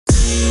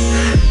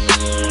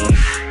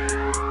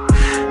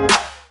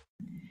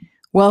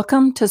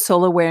Welcome to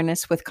Soul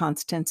Awareness with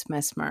Constance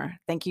Mesmer.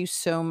 Thank you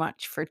so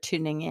much for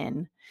tuning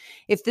in.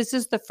 If this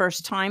is the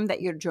first time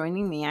that you're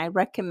joining me, I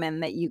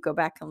recommend that you go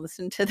back and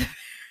listen to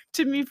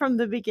me from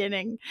the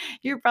beginning.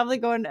 You're probably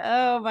going,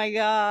 "Oh my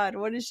God,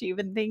 what is she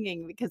even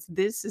thinking?" Because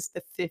this is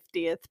the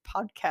 50th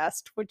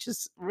podcast, which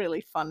is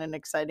really fun and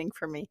exciting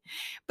for me.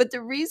 But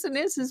the reason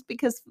is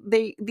because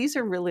these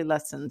are really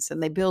lessons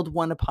and they build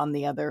one upon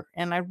the other.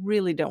 And I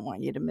really don't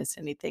want you to miss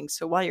anything.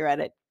 So while you're at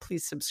it,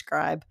 please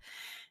subscribe.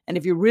 And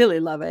if you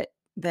really love it,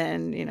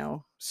 then,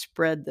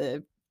 spread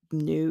the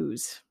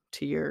news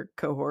to your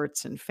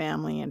cohorts and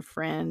family and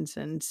friends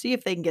and see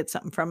if they can get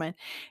something from it.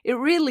 It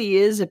really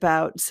is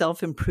about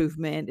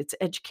self-improvement. It's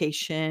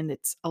education.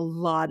 It's a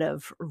lot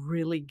of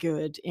really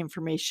good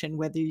information,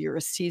 whether you're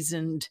a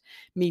seasoned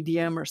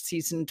medium or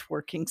seasoned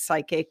working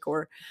psychic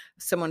or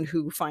someone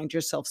who finds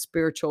yourself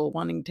spiritual,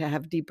 wanting to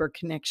have deeper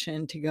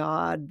connection to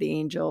God, the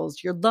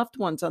angels, your loved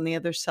ones on the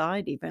other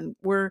side even.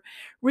 We're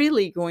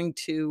really going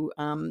to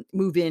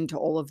move into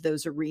all of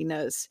those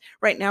arenas.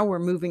 Right now, we're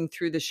moving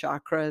through the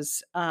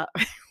chakras,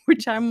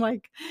 which I'm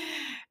like,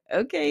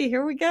 okay,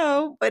 here we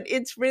go. But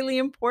it's really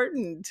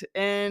important.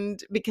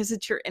 And because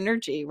it's your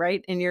energy,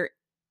 right? And your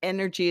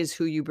energy is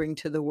who you bring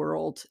to the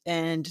world.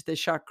 And the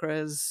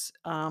chakras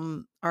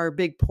are a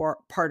big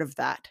part of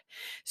that.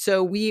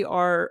 So we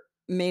are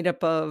made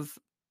up of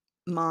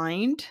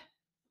mind,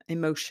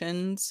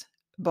 emotions,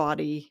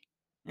 body,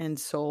 and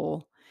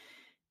soul.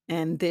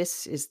 And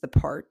this is the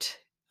part,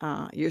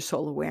 your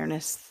soul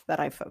awareness, that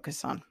I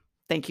focus on.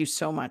 Thank you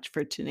so much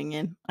for tuning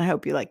in. I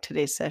hope you like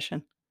today's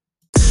session.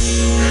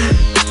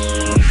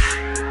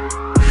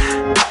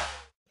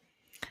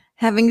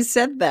 Having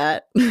said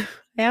that, I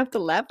have to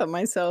laugh at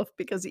myself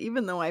because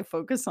even though I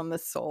focus on the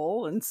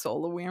soul and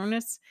soul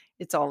awareness,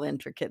 it's all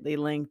intricately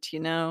linked,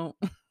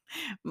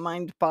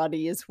 Mind,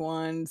 body is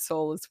one,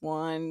 soul is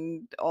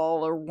one,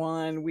 all are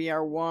one, we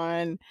are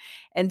one.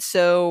 And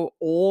so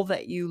all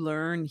that you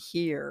learn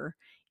here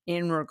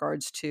in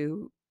regards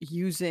to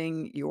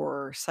using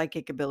your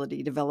psychic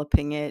ability,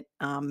 developing it,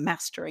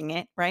 mastering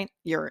it, right?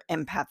 Your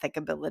empathic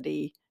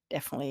ability,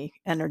 definitely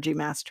energy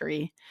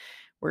mastery.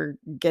 We're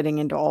getting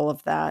into all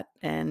of that,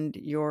 and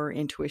your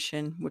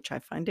intuition, which I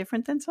find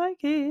different than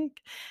psychic.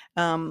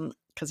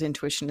 Because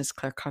intuition is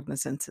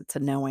claircognizance. It's a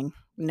knowing.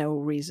 No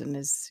reason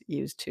is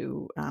used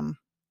to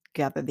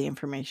gather the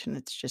information.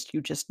 It's just, you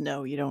just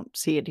know. You don't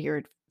see it, hear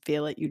it,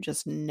 feel it. You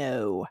just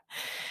know.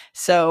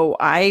 So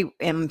I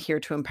am here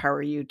to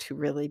empower you to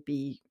really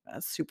be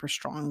a super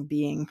strong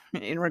being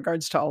in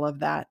regards to all of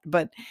that.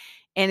 But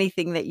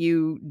anything that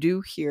you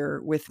do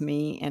here with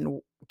me and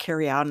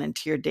carry out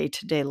into your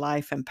day-to-day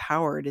life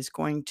empowered is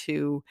going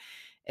to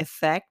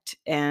affect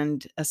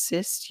and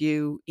assist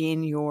you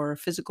in your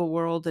physical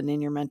world and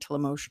in your mental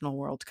emotional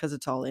world, because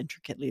it's all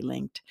intricately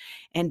linked.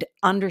 And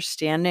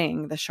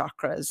understanding the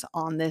chakras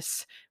on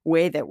this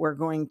way that we're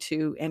going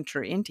to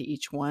enter into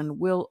each one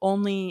will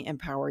only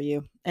empower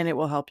you, and it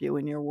will help you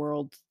in your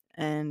world,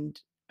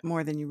 and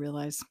more than you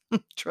realize.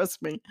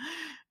 Trust me,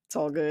 it's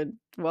all good.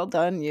 Well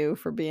done, you,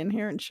 for being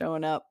here and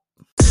showing up.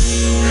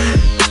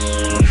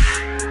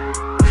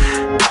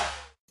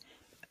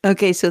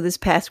 Okay, so this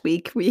past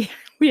week we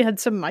had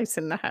some mice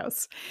in the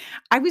house.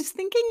 I was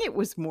thinking it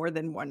was more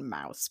than one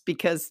mouse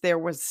because there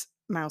was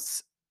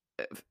mouse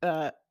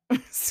uh,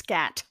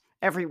 scat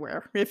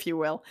everywhere, if you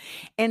will.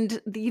 And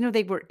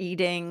they were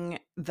eating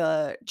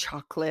the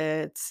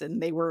chocolates,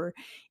 and they were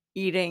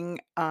eating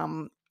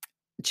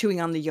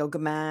chewing on the yoga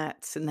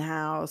mats in the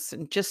house,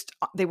 and just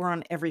they were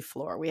on every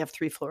floor. We have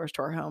 3 floors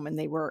to our home, and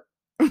they were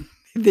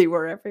they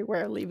were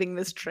everywhere, leaving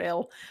this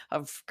trail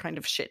of kind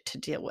of shit to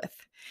deal with.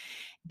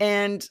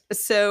 And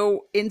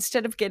so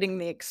instead of getting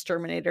the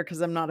exterminator,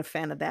 because I'm not a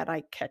fan of that,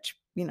 I catch,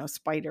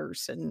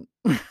 spiders, and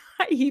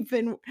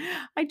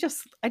I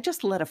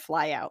just let a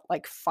fly out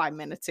like 5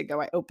 minutes ago.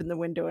 I opened the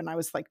window and I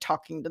was like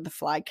talking to the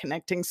fly,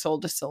 connecting soul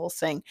to soul,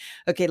 saying,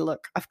 "Okay,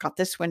 look, I've got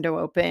this window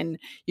open.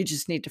 You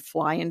just need to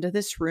fly into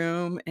this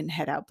room and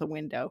head out the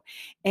window."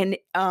 And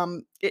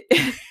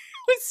it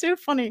was so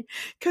funny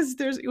because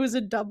it was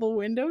a double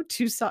window,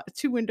 two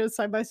windows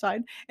side by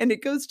side, and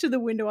it goes to the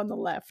window on the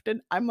left,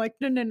 and I'm like,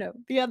 "No, no, no,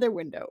 the other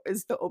window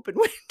is the open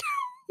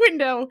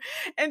window."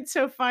 And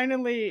so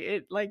finally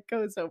it like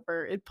goes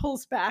over, it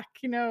pulls back,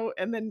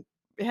 and then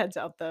heads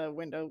out the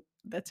window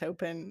that's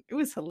open. It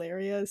was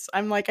hilarious.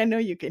 I'm like, "I know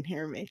you can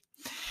hear me.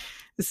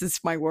 This is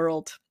my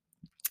world.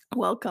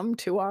 Welcome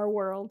to our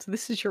world.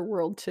 This is your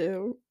world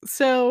too."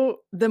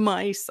 So the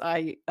mice,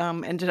 I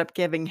ended up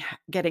getting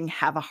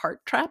have a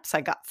heart traps.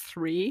 I got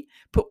 3,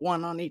 put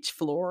 1 on each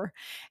floor.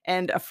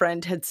 And a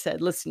friend had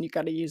said, "Listen, you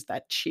got to use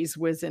that cheese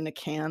whiz in a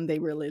can. They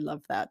really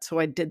love that." So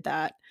I did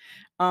that.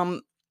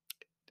 Um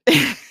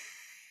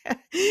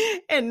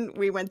and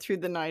we went through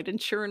the night,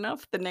 and sure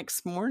enough, the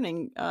next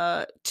morning,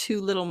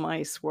 2 little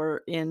mice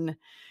were in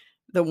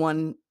the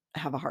one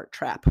have a heart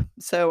trap.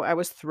 So I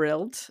was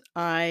thrilled.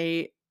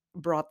 I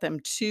brought them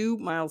 2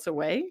 miles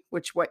away,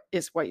 which what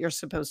you're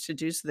supposed to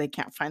do so they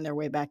can't find their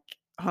way back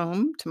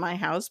home to my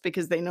house,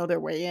 because they know their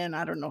way in.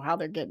 I don't know how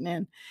they're getting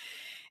in.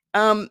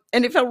 And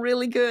it felt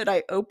really good.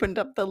 I opened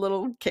up the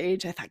little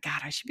cage. I thought,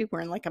 God, I should be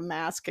wearing like a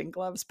mask and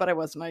gloves, but I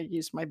wasn't. I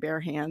used my bare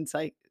hands.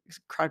 I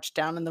crouched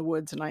down in the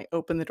woods and I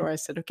opened the door. I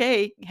said,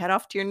 okay, head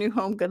off to your new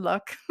home. Good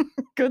luck.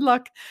 Good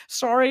luck.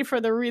 Sorry for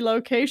the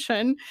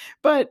relocation,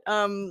 but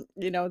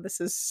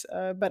this is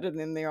better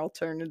than the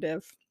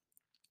alternative.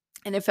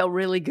 And it felt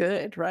really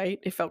good, right?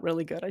 It felt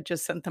really good. I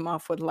just sent them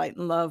off with light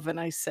and love. And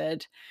I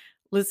said,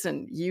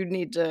 listen, you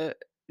need to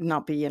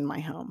not be in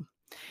my home.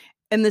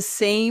 And the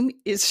same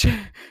is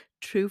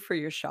true for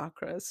your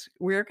chakras.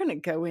 We're going to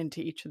go into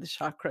each of the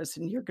chakras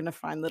and you're going to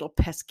find little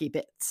pesky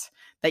bits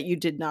that you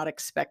did not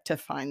expect to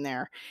find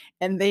there.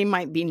 And they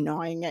might be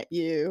gnawing at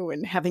you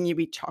and having you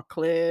eat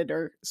chocolate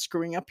or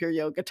screwing up your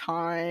yoga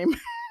time,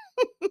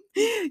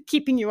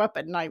 keeping you up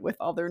at night with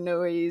all their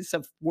noise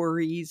of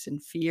worries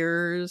and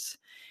fears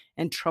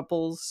and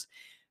troubles.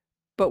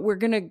 But I'm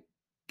going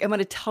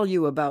to tell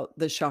you about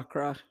the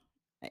chakra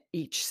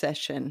each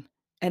session.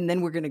 And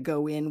then we're going to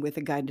go in with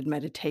a guided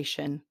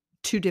meditation,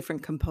 2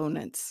 different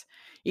components.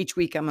 Each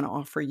week, I'm going to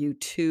offer you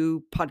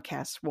 2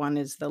 podcasts. One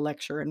is the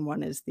lecture and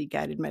one is the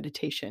guided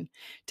meditation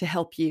to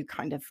help you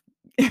kind of,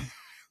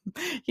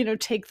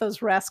 take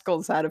those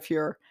rascals out of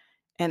your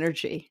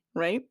energy,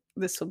 right?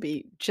 This will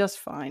be just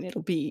fine.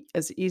 It'll be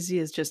as easy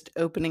as just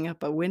opening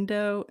up a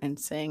window and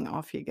saying,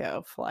 off you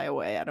go, fly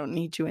away. I don't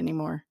need you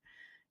anymore.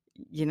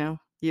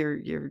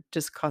 You're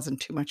just causing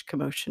too much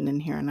commotion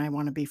in here and I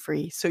want to be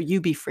free. So you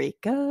be free.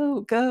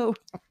 Go.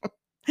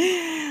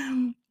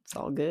 It's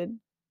all good.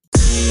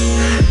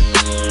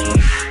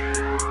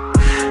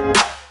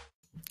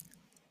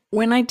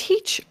 When I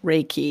teach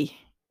Reiki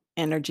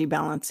energy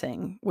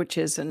balancing, which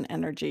is an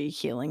energy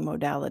healing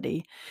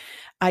modality,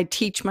 I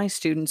teach my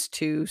students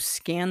to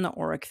scan the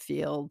auric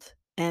field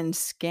and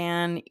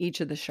scan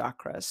each of the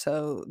chakras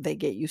so they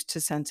get used to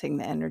sensing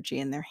the energy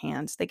in their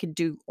hands. They could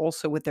do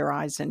also with their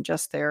eyes and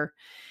just their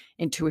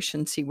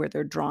intuition, see where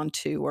they're drawn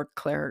to or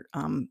clair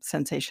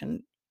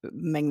sensation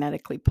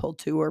magnetically pulled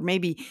to, or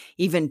maybe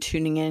even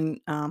tuning in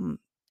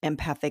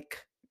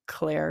empathic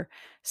clair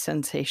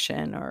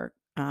sensation or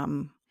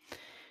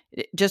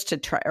just to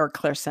try, or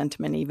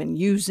clairsentiment, even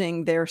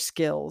using their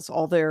skills,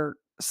 all their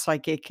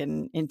psychic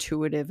and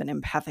intuitive and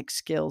empathic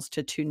skills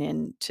to tune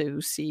in to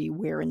see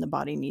where in the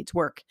body needs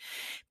work.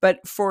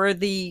 But for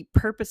the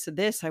purpose of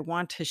this, I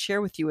want to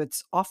share with you,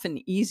 it's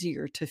often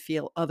easier to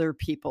feel other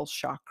people's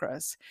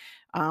chakras.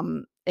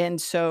 And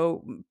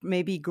so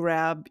maybe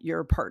grab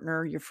your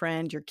partner, your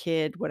friend, your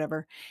kid,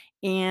 whatever,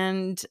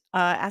 and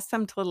ask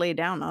them to lay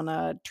down on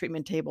a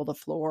treatment table, the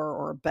floor,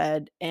 or a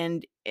bed,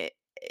 and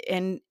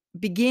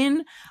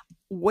begin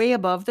way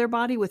above their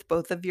body with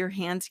both of your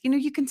hands.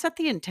 You can set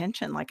the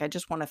intention, like, I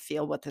just want to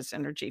feel what this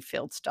energy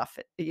field stuff,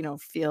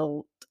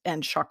 field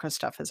and chakra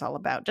stuff is all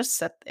about.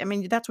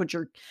 That's what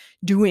you're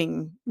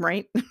doing,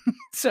 right?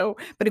 So,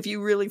 but if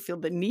you really feel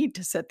the need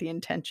to set the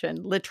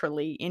intention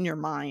literally in your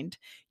mind,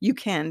 you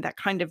can. That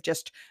kind of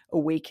just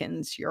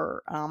awakens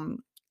your,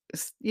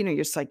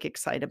 your psychic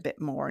side a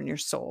bit more and your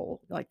soul.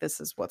 Like,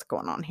 this is what's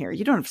going on here.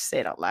 You don't have to say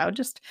it out loud.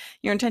 Just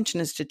your intention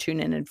is to tune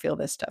in and feel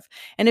this stuff.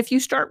 And if you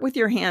start with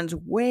your hands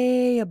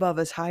way above,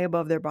 as high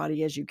above their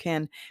body as you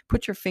can,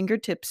 put your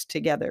fingertips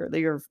together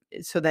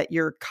so that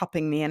you're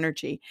cupping the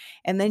energy.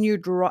 And then you're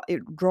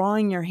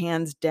drawing your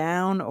hands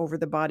down over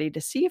the body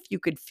to see if you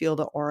could feel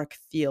the auric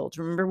field.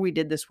 Remember, we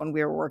did this when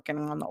we were working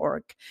on the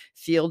auric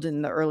field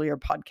in the earlier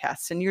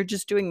podcasts. And you're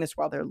just doing this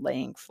while they're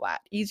laying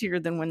flat. Easier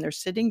than when they're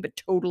sitting, but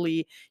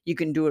totally you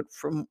can do it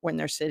from when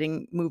they're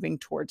sitting, moving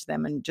towards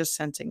them and just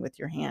sensing with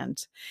your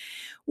hands.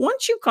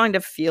 Once you kind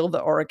of feel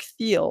the auric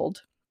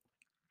field,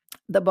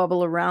 the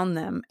bubble around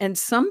them, and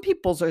some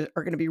people's are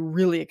going to be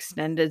really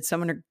extended.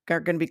 Some are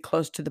going to be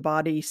close to the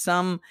body.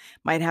 Some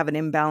might have an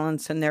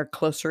imbalance and they're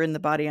closer in the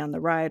body on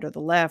the right or the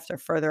left, or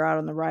further out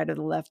on the right or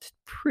the left.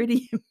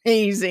 Pretty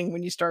amazing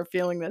when you start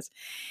feeling this.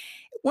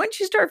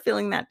 Once you start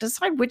feeling that,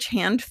 decide which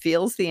hand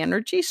feels the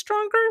energy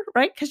stronger,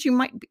 right? Because you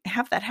might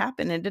have that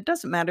happen. And it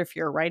doesn't matter if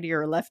you're a righty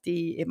or a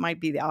lefty. It might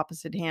be the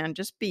opposite hand.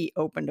 Just be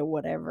open to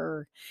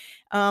whatever.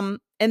 And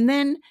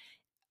then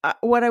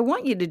what I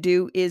want you to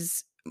do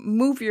is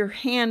move your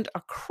hand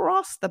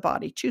across the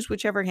body. Choose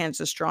whichever hand's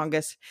the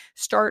strongest.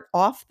 Start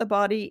off the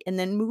body and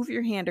then move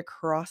your hand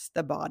across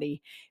the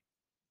body.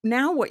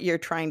 Now what you're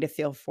trying to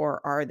feel for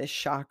are the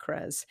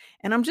chakras.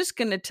 And I'm just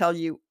going to tell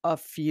you a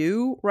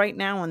few right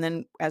now. And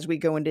then as we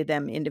go into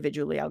them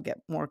individually, I'll get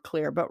more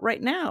clear. But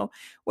right now,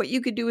 what you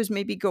could do is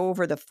maybe go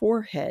over the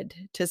forehead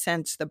to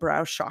sense the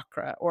brow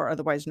chakra, or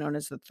otherwise known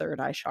as the third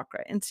eye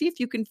chakra, and see if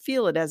you can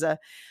feel it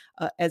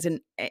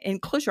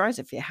and close your eyes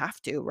if you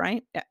have to,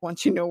 right?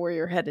 Once you know where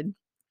you're headed.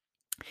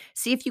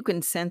 See if you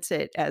can sense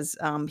it as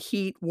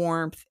heat,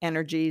 warmth,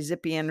 energy,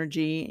 zippy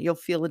energy. You'll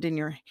feel it in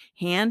your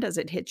hand as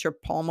it hits your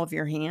palm of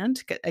your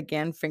hand.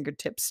 Again,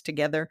 fingertips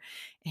together,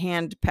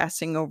 hand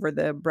passing over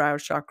the brow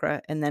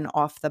chakra and then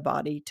off the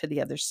body to the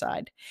other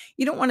side.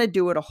 You don't want to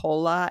do it a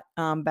whole lot,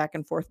 back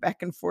and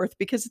forth,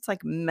 because it's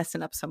like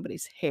messing up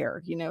somebody's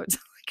hair. It's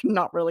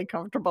not really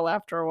comfortable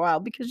after a while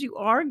because you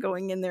are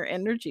going in their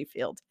energy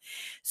field.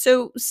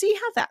 So see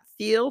how that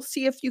feels.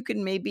 See if you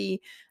can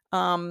maybe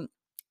um,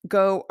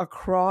 go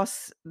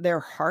across their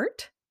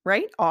heart,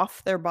 right?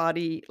 Off their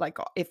body. Like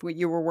if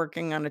you were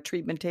working on a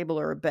treatment table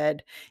or a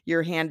bed,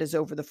 your hand is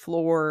over the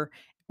floor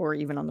or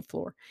even on the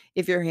floor.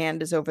 If your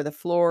hand is over the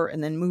floor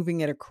and then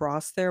moving it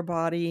across their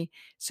body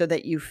so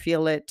that you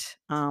feel it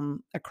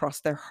across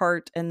their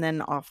heart and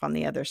then off on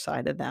the other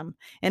side of them.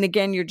 And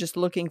again, you're just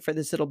looking for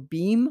this little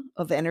beam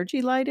of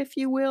energy light, if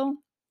you will,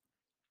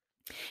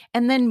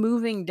 and then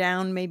moving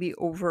down maybe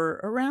over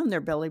around their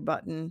belly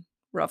button,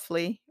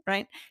 roughly,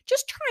 right?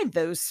 Just try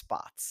those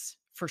spots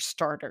for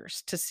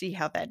starters to see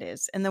how that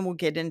is. And then we'll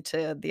get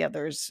into the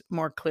others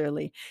more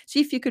clearly.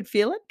 See if you could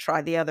feel it.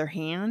 Try the other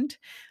hand.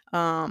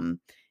 Um,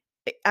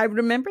 I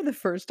remember the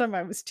first time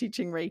I was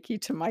teaching Reiki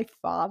to my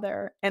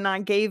father, and I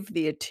gave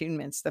the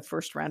attunements, the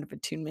first round of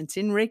attunements.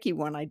 In Reiki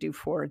 1, I do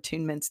 4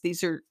 attunements.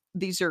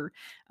 These are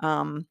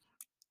um,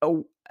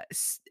 oh,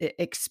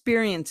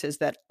 experiences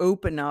that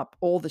open up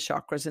all the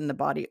chakras in the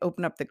body,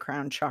 open up the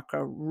crown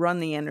chakra, run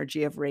the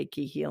energy of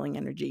Reiki healing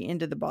energy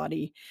into the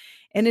body,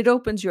 and it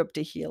opens you up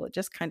to heal. It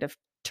just kind of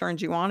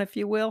turns you on, if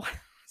you will.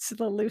 It's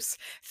the loose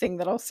thing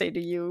that I'll say to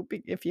you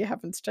if you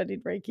haven't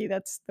studied Reiki.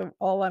 That's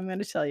all I'm going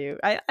to tell you.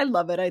 I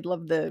love it. I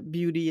love the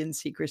beauty and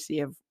secrecy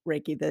of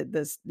Reiki.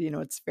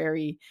 It's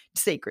very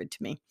sacred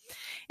to me.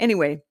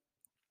 Anyway,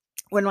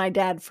 when my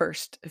dad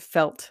first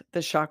felt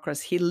the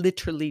chakras, he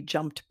literally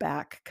jumped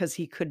back because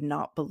he could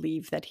not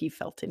believe that he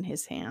felt in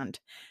his hand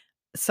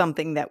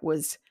something that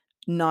was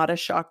not a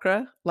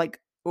chakra, like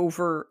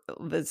over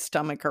the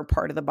stomach or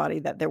part of the body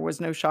that there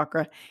was no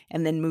chakra,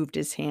 and then moved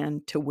his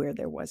hand to where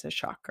there was a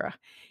chakra.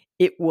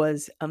 It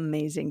was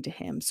amazing to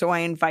him. So I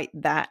invite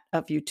that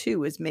of you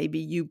too, is maybe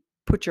you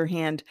put your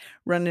hand,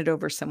 run it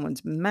over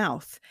someone's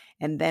mouth,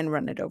 and then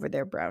run it over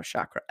their brow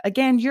chakra.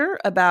 Again, you're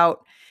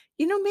about,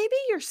 maybe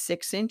you're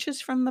 6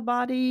 inches from the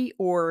body,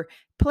 or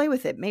play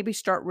with it. Maybe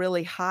start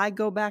really high,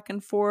 go back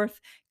and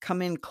forth,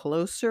 come in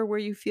closer where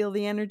you feel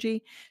the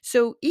energy.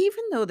 So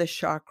even though the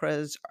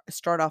chakras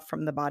start off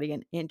from the body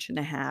an inch and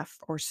a half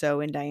or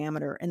so in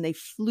diameter, and they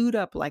flute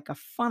up like a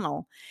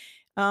funnel,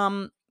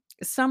 um,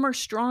 some are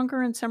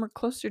stronger and some are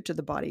closer to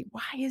the body.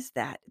 Why is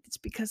that? It's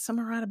because some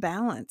are out of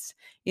balance,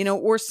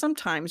 or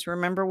sometimes,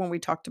 remember when we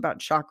talked about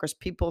chakras,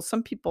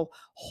 some people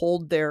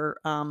hold their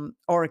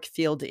auric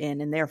field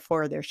in and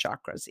therefore their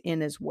chakras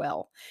in as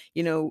well,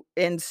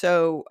 and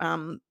so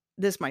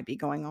this might be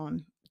going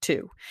on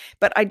too.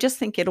 But I just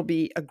think it'll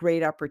be a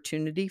great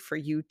opportunity for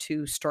you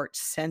to start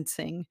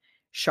sensing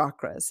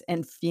chakras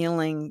and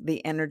feeling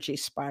the energy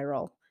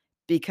spiral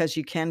because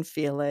you can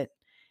feel it.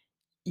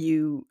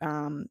 You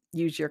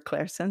use your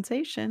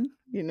clairsensation.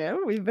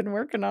 We've been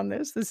working on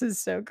this. This is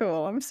so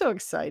cool. I'm so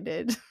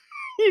excited.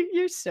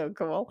 You're so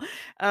cool.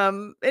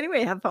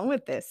 Anyway, have fun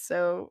with this.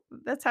 So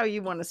that's how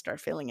you want to start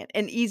feeling it.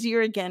 And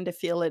easier again to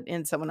feel it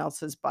in someone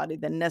else's body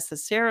than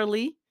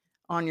necessarily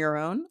on your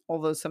own,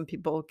 although some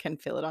people can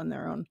feel it on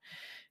their own.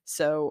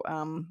 So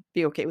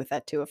be okay with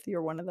that too if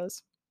you're one of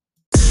those.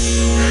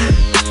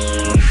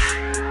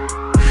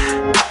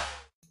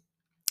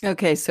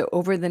 Okay, so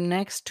over the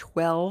next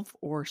 12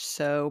 or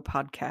so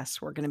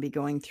podcasts, we're going to be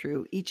going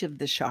through each of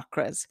the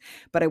chakras,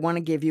 but I want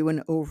to give you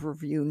an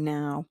overview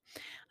now.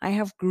 I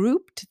have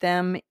grouped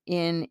them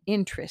in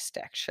interest,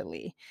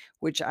 actually,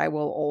 which I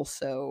will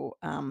also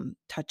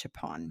touch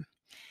upon.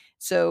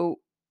 So,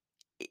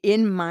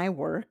 in my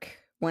work,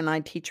 when I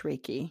teach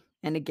Reiki,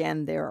 and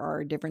again, there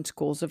are different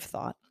schools of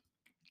thought,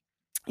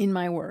 in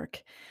my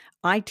work,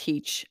 I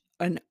teach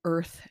an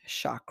earth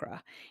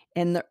chakra.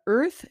 And the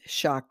earth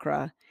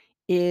chakra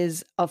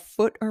is a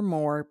foot or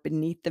more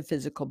beneath the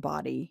physical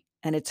body,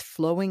 and it's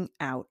flowing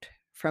out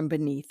from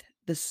beneath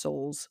the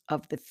soles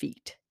of the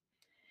feet.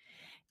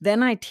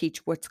 Then I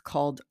teach what's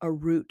called a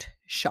root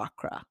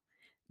chakra.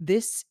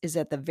 This is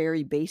at the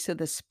very base of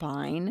the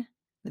spine,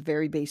 the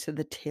very base of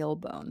the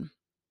tailbone.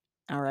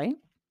 All right.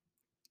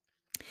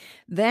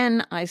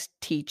 Then I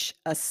teach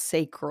a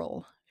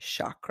sacral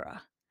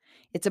chakra.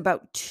 It's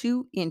about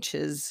 2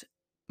 inches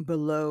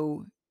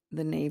below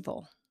the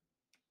navel.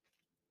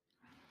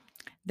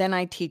 Then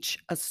I teach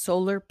a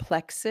solar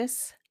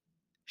plexus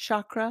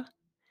chakra.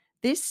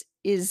 This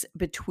is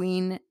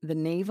between the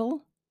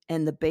navel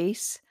and the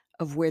base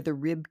of where the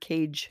rib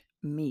cage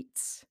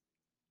meets.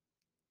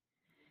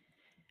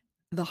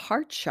 The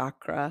heart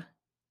chakra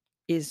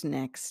is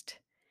next,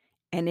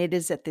 and it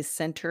is at the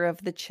center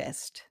of the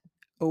chest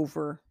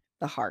over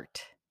the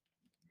heart.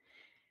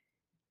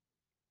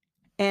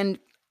 And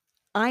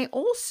I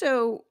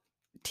also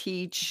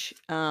teach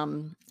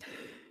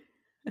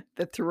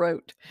the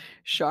throat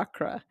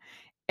chakra,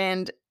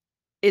 and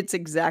it's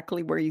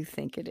exactly where you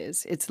think it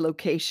is. Its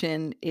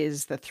location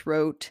is the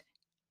throat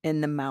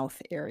and the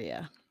mouth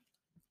area.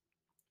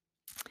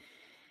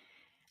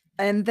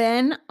 And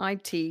then I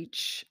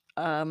teach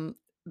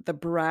the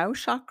brow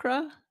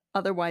chakra,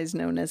 otherwise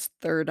known as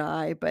third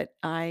eye, but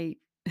I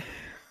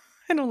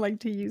I don't like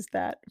to use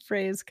that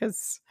phrase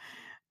because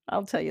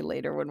I'll tell you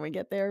later when we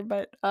get there,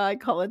 but I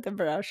call it the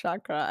brow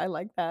chakra. I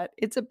like that.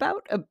 It's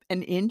about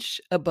an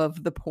inch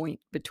above the point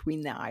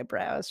between the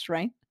eyebrows,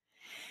 right?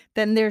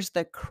 Then there's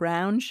the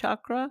crown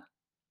chakra.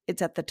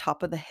 It's at the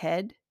top of the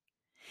head.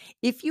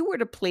 If you were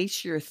to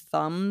place your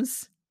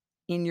thumbs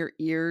in your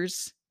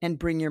ears and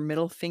bring your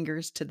middle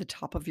fingers to the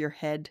top of your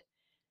head,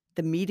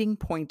 the meeting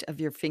point of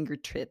your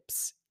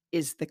fingertips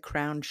is the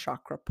crown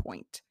chakra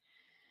point.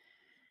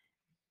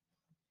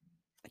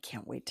 I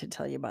can't wait to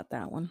tell you about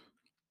that one.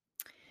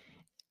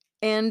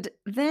 And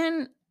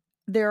then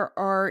there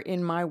are,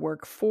 in my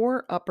work,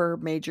 4 upper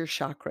major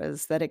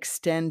chakras that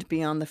extend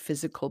beyond the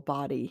physical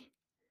body.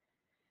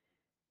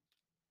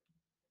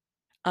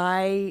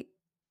 I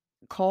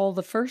call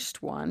the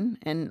first one,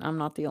 and I'm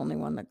not the only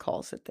one that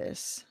calls it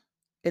this.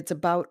 It's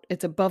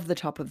above the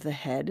top of the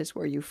head is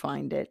where you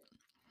find it.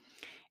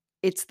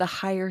 It's the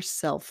higher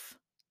self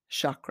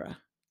chakra.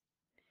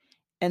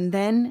 And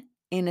then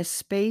in a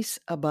space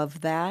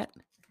above that,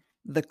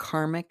 the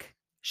karmic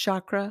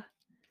chakra.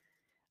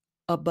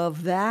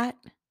 Above that,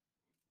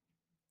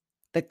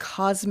 the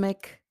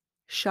cosmic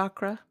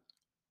chakra.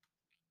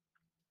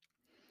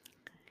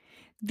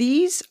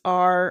 These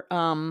are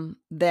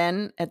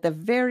then at the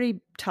very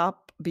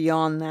top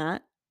beyond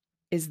that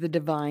is the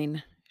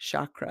divine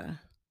chakra.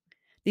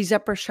 These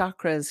upper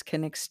chakras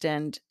can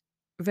extend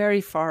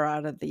very far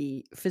out of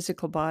the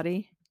physical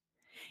body.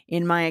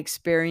 In my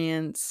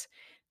experience,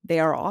 they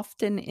are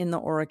often in the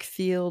auric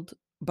field,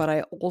 but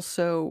I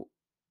also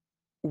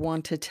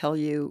want to tell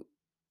you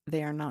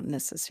they are not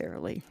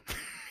necessarily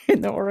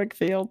in the auric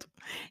field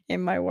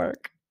in my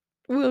work.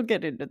 We'll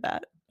get into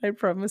that, I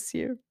promise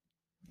you.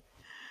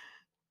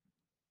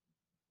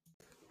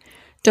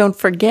 Don't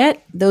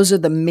forget, those are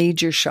the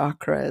major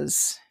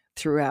chakras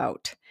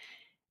throughout.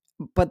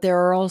 But there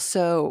are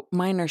also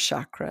minor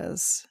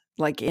chakras,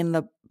 like in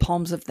the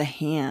palms of the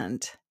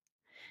hand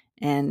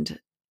and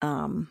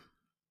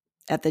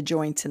at the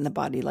joints in the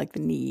body, like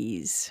the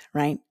knees,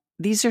 right?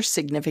 These are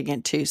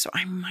significant too. So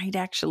I might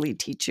actually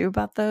teach you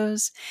about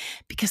those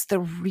because they're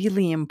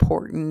really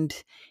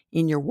important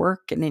in your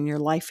work and in your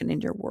life and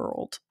in your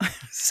world.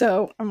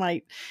 So I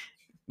might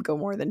go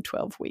more than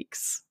 12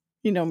 weeks.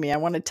 You know me, I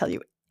want to tell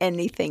you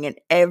anything and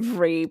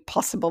every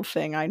possible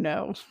thing I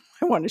know.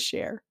 I want to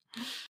share.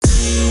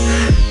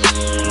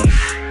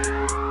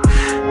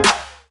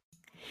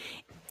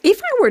 If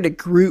I were to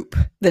group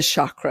the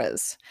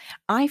chakras,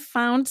 I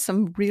found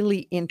some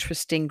really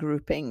interesting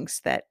groupings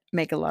that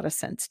make a lot of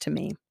sense to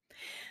me.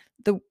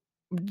 The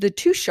the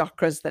 2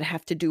 chakras that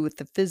have to do with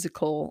the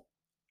physical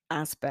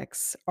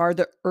aspects are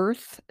the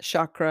earth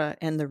chakra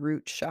and the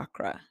root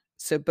chakra.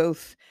 So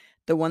both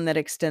the one that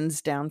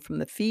extends down from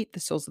the feet, the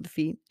soles of the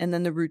feet, and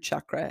then the root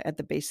chakra at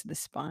the base of the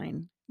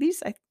spine.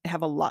 These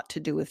have a lot to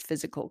do with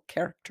physical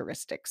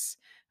characteristics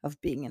of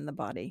being in the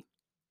body.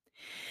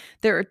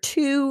 There are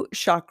 2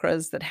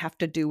 chakras that have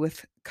to do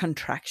with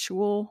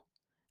contractual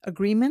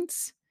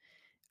agreements.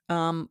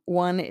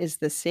 One is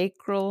the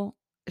sacral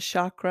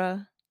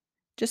chakra,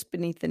 just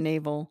beneath the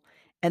navel,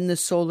 and the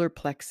solar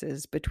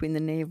plexus between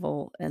the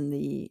navel and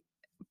the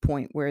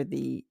point where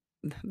the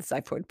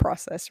xiphoid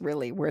process,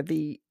 really, where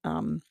the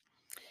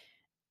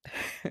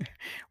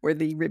where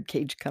the rib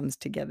cage comes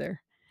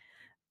together.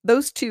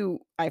 Those 2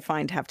 I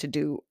find have to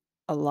do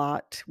a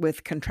lot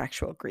with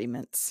contractual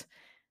agreements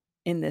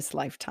in this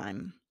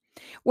lifetime.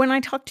 When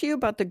I talk to you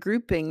about the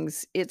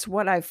groupings, it's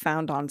what I've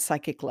found on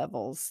psychic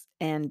levels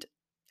and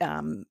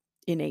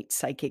innate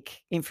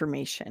psychic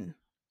information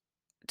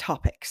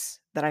topics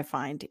that I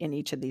find in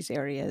each of these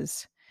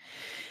areas.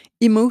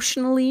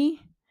 Emotionally,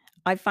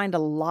 I find a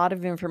lot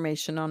of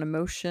information on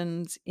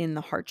emotions in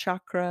the heart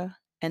chakra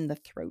and the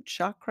throat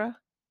chakra,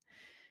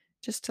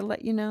 just to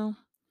let you know.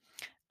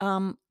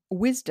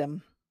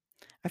 Wisdom.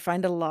 I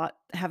find a lot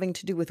having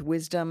to do with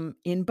wisdom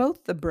in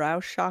both the brow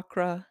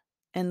chakra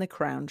and the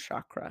crown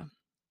chakra.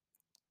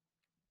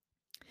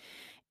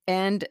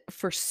 And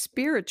for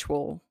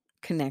spiritual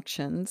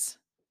connections,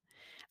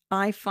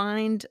 I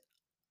find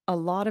a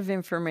lot of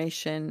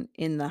information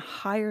in the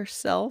higher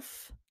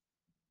self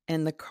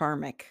and the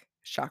karmic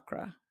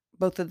chakra.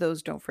 Both of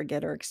those, don't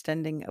forget, are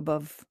extending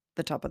above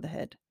the top of the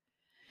head.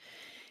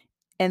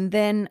 And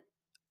then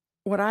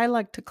what I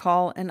like to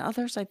call, and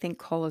others I think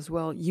call as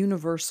well,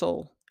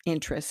 universal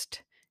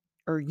interest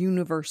or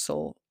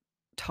universal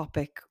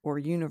topic or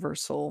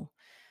universal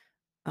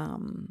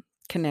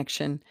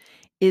connection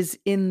is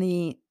in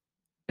the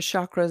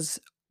chakras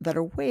that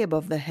are way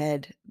above the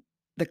head,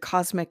 the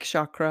cosmic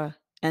chakra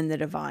and the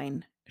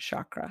divine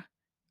chakra.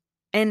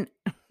 And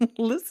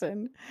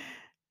listen,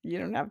 you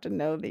don't have to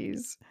know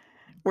these.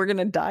 We're going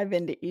to dive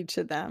into each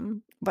of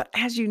them. But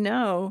as you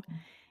know,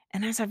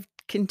 and as I've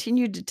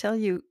continued to tell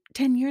you,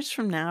 10 years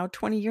from now,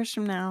 20 years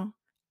from now,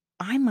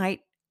 I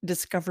might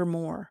discover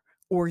more,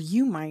 or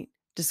you might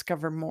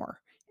discover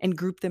more and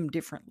group them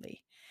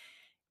differently.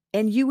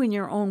 And you, in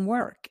your own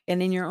work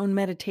and in your own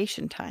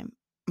meditation time,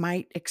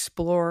 might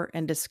explore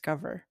and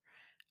discover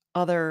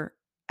other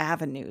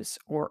avenues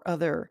or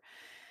other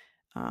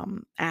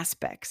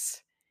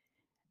aspects.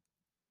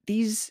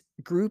 These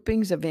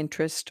groupings of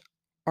interest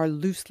are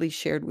loosely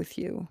shared with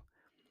you.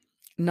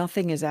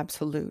 Nothing is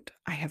absolute.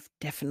 I have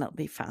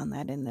definitely found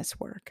that in this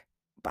work.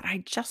 But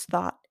I just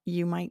thought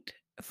you might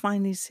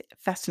find these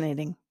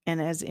fascinating and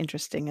as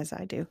interesting as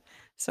I do.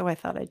 So I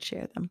thought I'd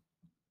share them.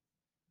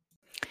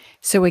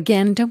 So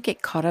again, don't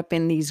get caught up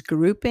in these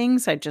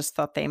groupings. I just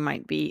thought they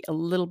might be a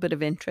little bit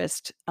of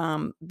interest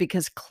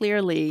because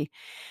clearly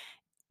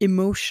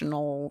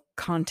emotional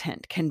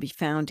content can be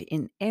found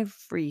in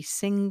every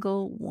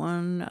single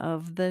one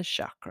of the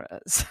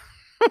chakras,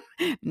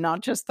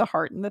 not just the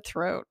heart and the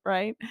throat,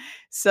 right?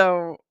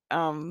 So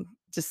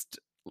just,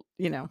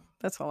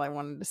 that's all I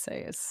wanted to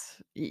say is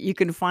you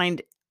can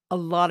find a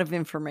lot of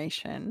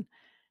information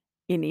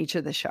in each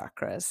of the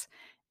chakras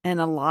and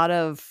a lot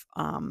of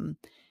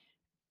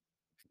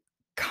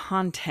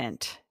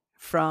content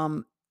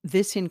from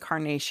this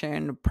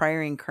incarnation,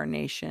 prior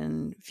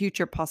incarnation,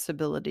 future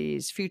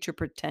possibilities, future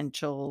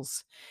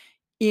potentials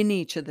in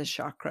each of the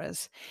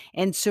chakras.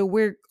 And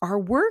so our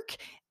work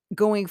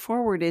going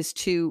forward is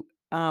to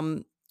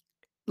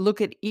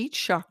look at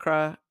each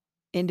chakra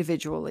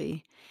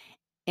individually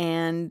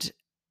and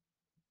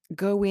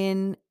go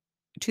in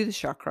to the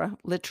chakra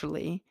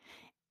literally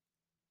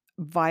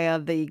via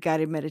the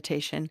guided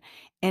meditation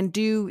and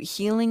do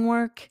healing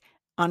work,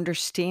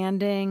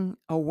 understanding,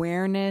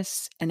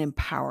 awareness, and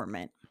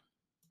empowerment.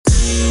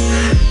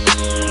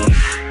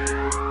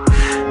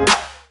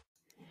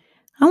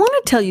 I want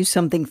to tell you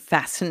something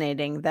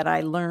fascinating that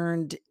I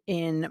learned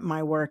in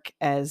my work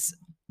as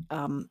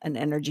an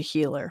energy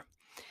healer.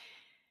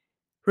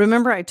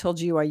 Remember, I told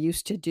you I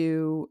used to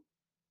do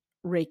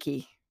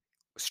Reiki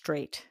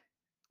straight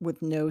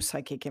with no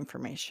psychic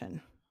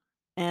information,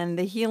 and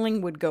the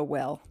healing would go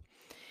well.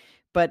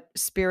 But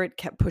spirit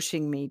kept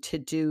pushing me to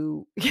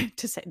do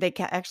to say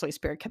actually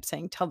spirit kept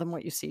saying, tell them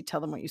what you see, tell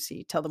them what you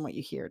see, tell them what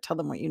you hear, tell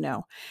them what you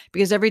know.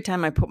 Because every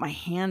time I put my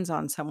hands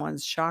on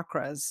someone's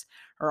chakras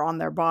or on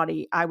their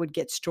body, I would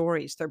get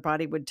stories. Their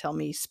body would tell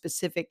me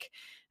specific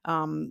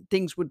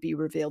things would be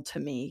revealed to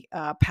me,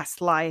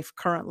 past life,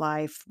 current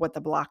life, what the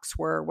blocks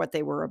were, what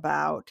they were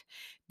about,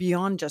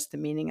 beyond just the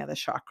meaning of the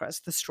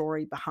chakras, the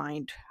story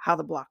behind how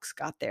the blocks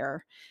got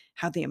there,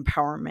 how the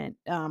empowerment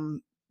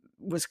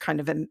was kind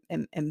of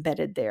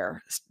embedded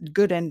there,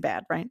 good and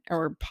bad, right?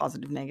 Or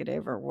positive,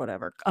 negative, or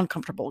whatever,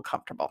 uncomfortable,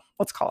 comfortable.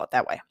 Let's call it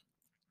that way.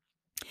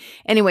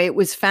 Anyway, it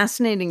was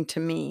fascinating to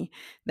me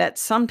that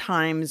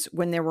sometimes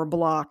when there were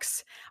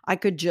blocks, I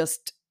could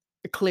just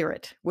clear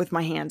it with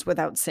my hands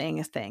without saying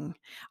a thing.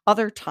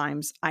 Other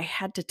times I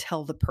had to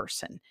tell the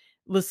person,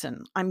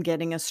 listen, I'm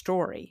getting a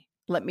story.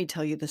 Let me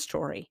tell you the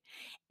story.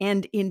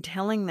 And in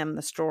telling them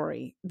the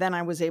story, then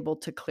I was able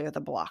to clear the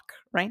block,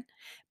 right?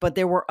 But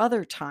there were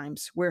other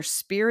times where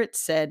spirit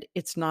said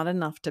it's not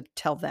enough to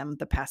tell them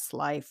the past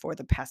life or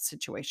the past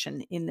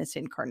situation in this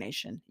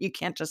incarnation. You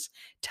can't just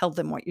tell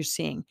them what you're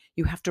seeing.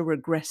 You have to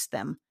regress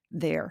them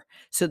there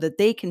so that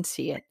they can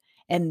see it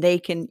and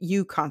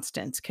you,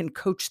 Constance, can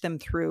coach them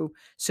through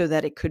so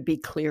that it could be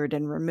cleared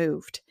and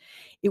removed.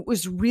 It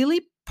was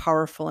really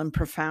powerful and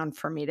profound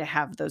for me to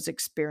have those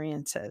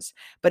experiences,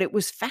 but it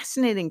was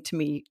fascinating to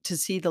me to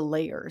see the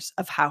layers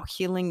of how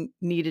healing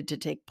needed to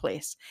take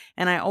place.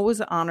 And I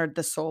always honored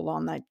the soul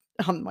on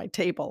my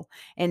table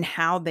and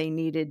how they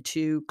needed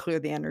to clear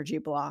the energy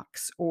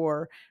blocks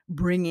or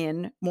bring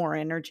in more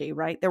energy,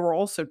 right? There were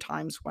also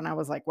times when I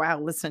was like, wow,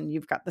 listen,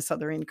 you've got this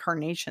other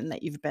incarnation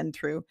that you've been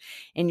through,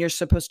 and you're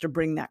supposed to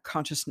bring that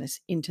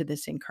consciousness into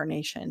this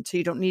incarnation. So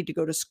you don't need to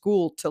go to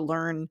school to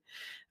learn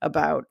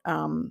about,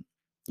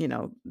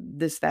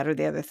 this, that, or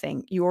the other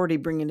thing. You already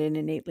bring it in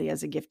innately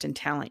as a gift and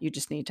talent. You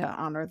just need to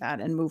honor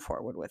that and move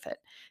forward with it.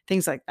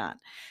 Things like that.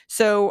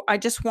 So I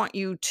just want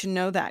you to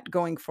know that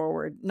going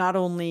forward, not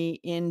only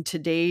in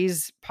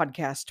today's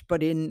podcast,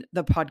 but in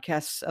the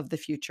podcasts of the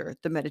future,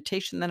 the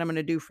meditation that I'm going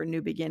to do for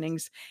new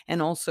beginnings,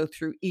 and also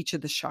through each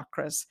of the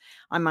chakras.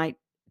 I might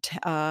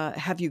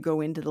have you go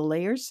into the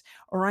layers,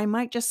 or I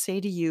might just say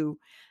to you,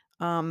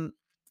 um,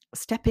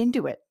 step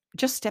into it.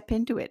 Just step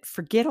into it.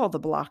 Forget all the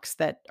blocks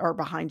that are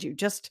behind you.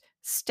 Just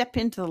step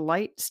into the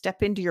light,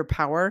 step into your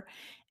power,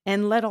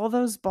 and let all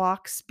those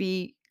blocks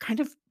be kind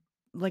of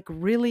like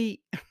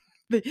really,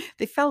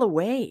 they fell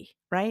away,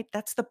 right?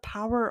 That's the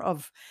power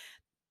of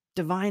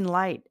divine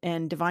light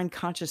and divine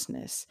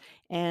consciousness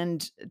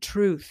and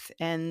truth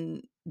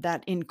and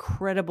that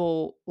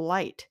incredible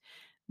light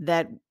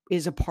that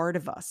is a part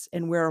of us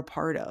and we're a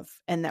part of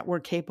and that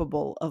we're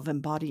capable of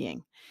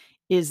embodying,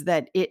 is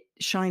that it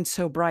shines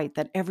so bright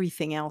that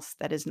everything else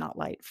that is not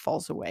light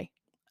falls away.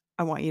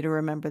 I want you to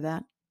remember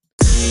that.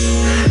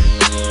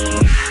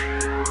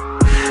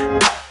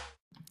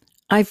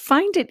 I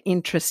find it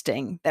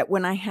interesting that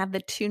when I had the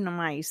 2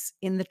 mice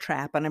in the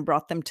trap and I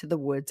brought them to the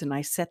woods and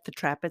I set the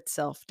trap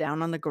itself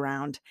down on the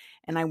ground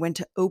and I went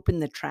to open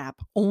the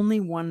trap, only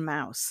one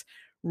mouse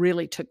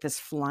really took this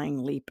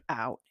flying leap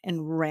out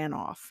and ran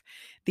off.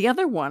 The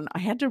other one, I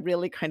had to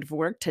really kind of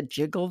work to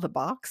jiggle the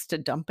box to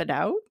dump it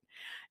out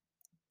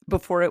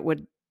before it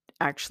would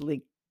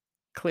actually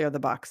clear the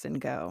box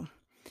and go.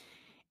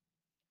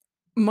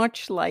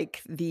 Much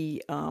like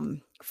the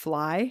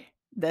fly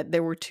that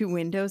there were 2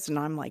 windows, and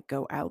I'm like,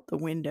 "Go out the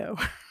window."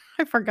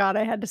 I forgot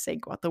I had to say,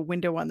 "Go out the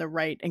window on the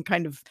right," and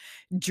kind of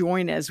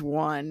join as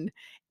one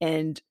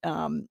and,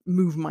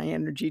 move my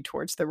energy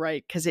towards the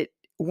right because it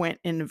went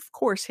and, of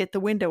course, hit the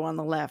window on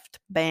the left.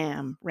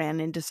 Bam! Ran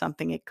into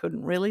something it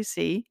couldn't really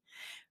see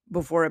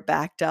before it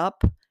backed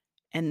up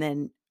and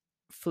then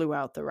flew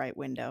out the right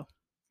window.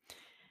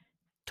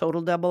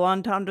 Total double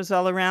entendres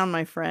all around,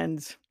 my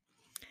friends.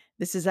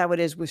 This is how it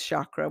is with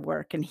chakra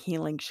work and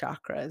healing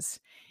chakras,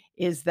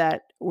 is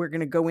that we're going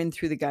to go in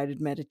through the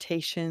guided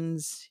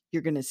meditations.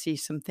 You're going to see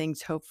some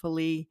things,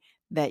 hopefully,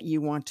 that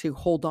you want to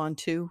hold on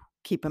to,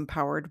 keep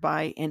empowered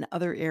by, and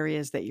other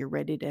areas that you're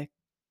ready to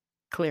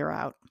clear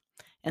out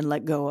and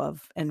let go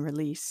of and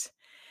release.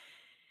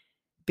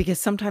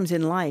 Because sometimes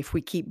in life,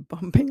 we keep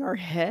bumping our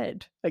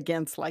head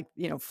against, like,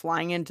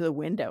 flying into the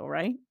window,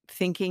 right?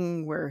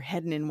 Thinking we're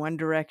heading in one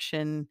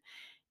direction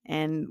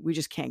and we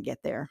just can't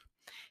get there.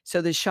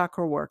 So the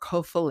chakra work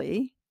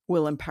hopefully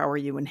will empower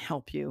you and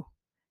help you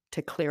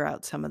to clear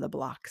out some of the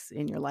blocks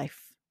in your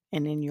life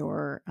and in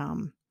your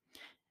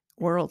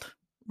world,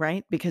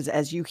 right? Because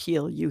as you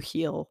heal,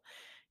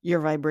 your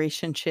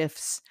vibration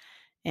shifts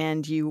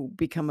and you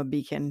become a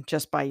beacon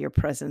just by your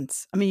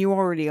presence. I mean, you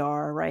already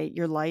are, right?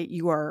 Your light,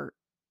 you are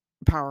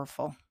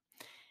powerful.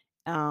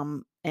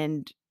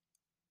 And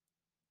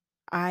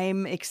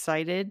I'm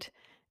excited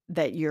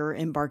that you're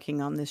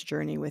embarking on this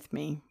journey with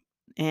me.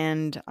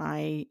 And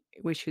I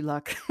wish you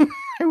luck.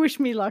 I wish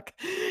me luck.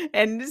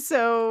 And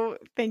so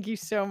thank you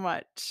so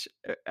much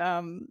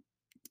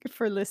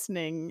for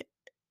listening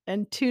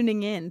and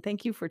tuning in.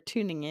 Thank you for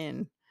tuning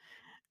in.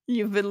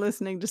 You've been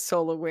listening to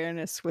Soul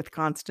Awareness with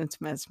Constance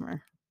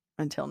Mesmer.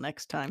 Until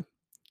next time,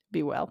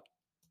 be well.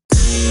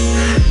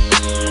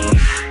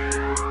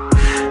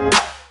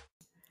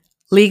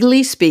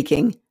 Legally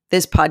speaking,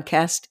 this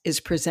podcast is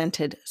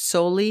presented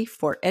solely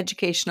for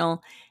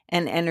educational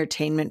and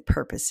entertainment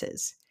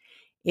purposes.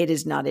 It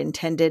is not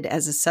intended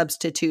as a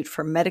substitute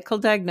for medical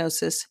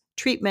diagnosis,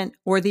 treatment,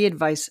 or the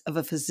advice of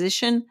a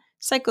physician,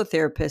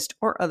 psychotherapist,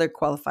 or other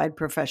qualified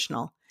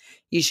professional.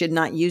 You should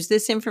not use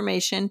this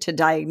information to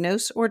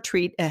diagnose or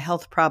treat a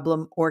health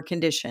problem or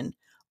condition.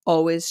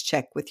 Always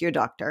check with your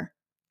doctor.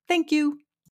 Thank you.